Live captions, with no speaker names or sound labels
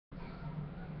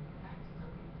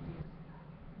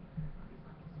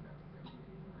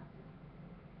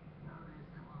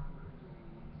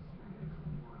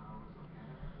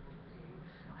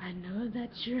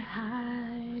that you're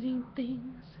hiding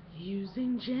things,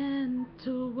 using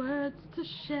gentle words to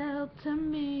shelter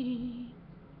me.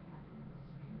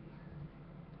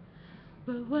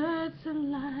 But words are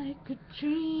like a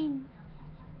dream,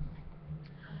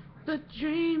 but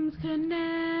dreams can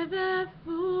never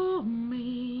fool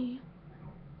me,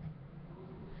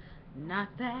 not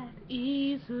that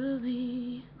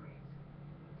easily.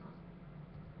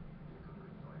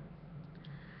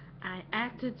 I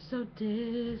acted so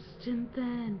distant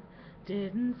then,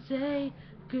 didn't say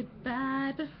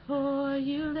goodbye before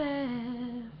you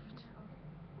left.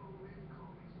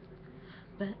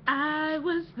 But I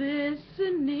was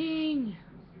listening.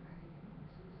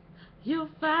 You'll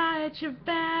fight your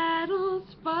battles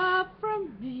far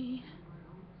from me,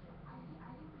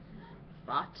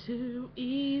 far too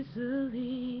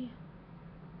easily.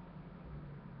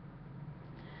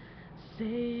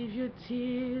 Save your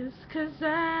tears, 'cause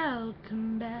I'll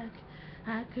come back.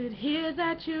 I could hear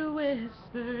that you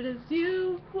whispered as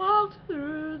you walked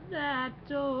through that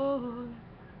door.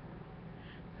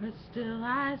 But still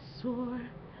I swore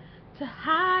to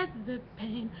hide the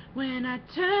pain. When I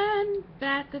turned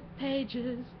back the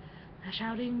pages,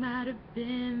 shouting might have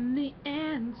been the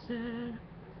answer.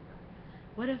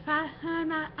 What if I had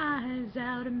my eyes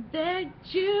out and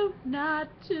begged you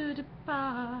not to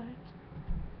depart?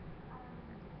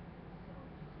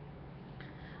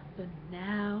 But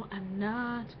now I'm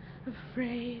not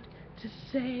afraid to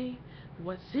say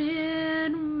what's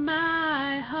in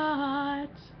my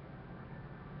heart.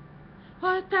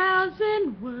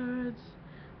 1,000 words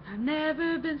have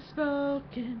never been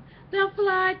spoken, they'll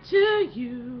fly to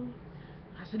you,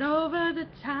 passing over the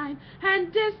time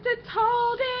and distance,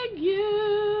 holding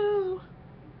you,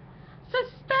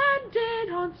 suspended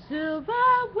on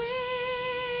silver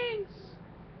wings.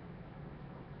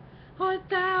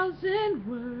 1,000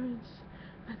 words,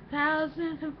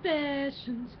 1,000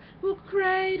 confessions will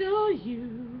cradle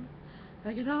you,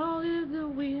 like in all of the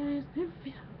wheels and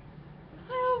feel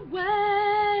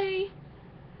away.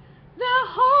 They'll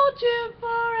hold you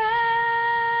forever.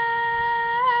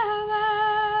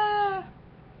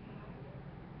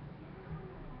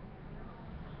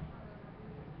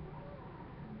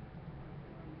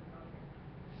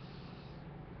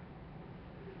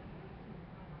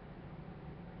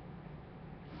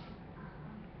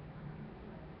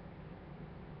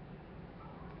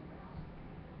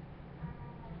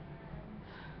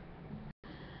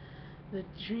 The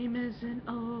dream isn't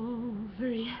over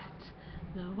yet,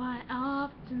 though I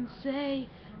often say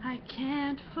I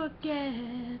can't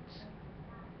forget.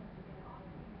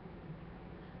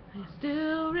 I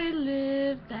still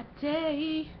relive that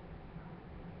day.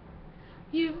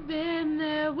 You've been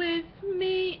there with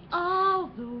me all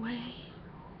the way.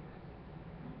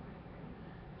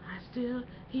 I still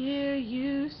hear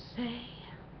you say,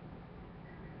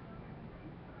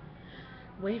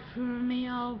 wait for me,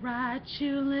 I'll write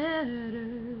you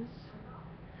letters.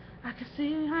 I can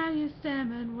see how you're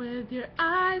standing with your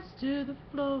eyes to the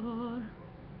floor.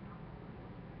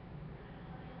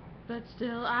 But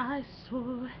still I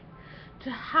swore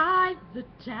to hide the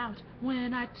doubt.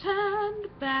 When I turned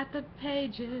back the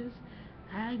pages,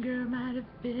 anger might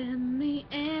have been the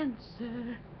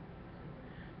answer.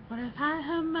 What if I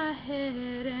held my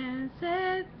head and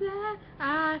said that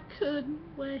I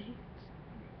couldn't wait?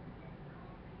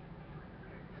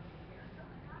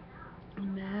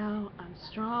 Now I'm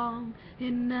strong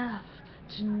enough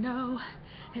to know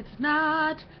it's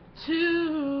not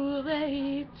too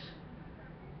late.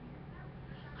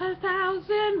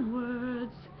 1,000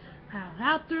 words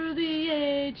out through the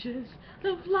ages,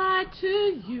 they'll fly to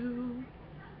you.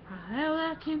 All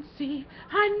I can see,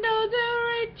 I know they're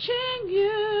reaching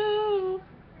you,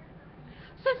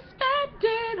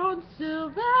 suspended on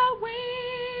silver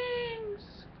wings.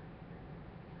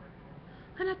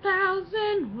 And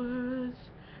 1,000 words,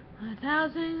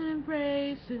 1,000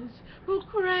 embraces will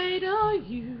cradle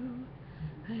you,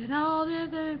 and all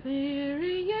that the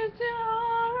weary years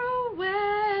are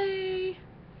away.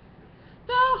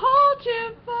 They'll hold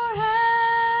you forever.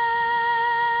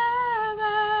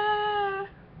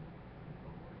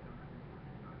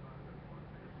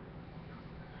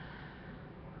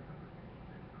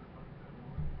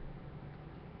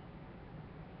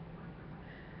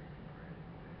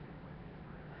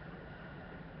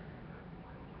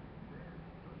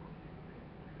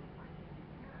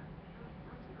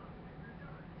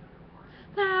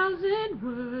 Thousand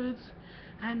words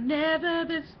have never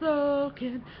been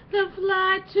spoken, they'll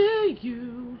fly to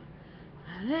you,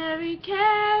 and every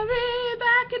carry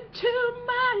back into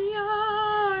my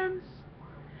arms,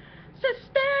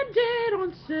 suspended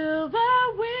on silver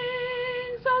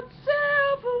wings,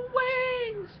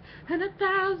 and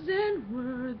 1,000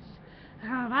 words.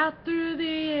 How out through the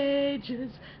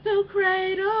ages they'll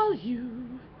cradle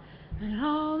you, and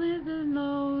all in the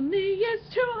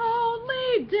loneliest to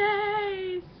only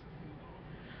days.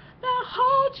 They'll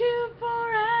hold you forever.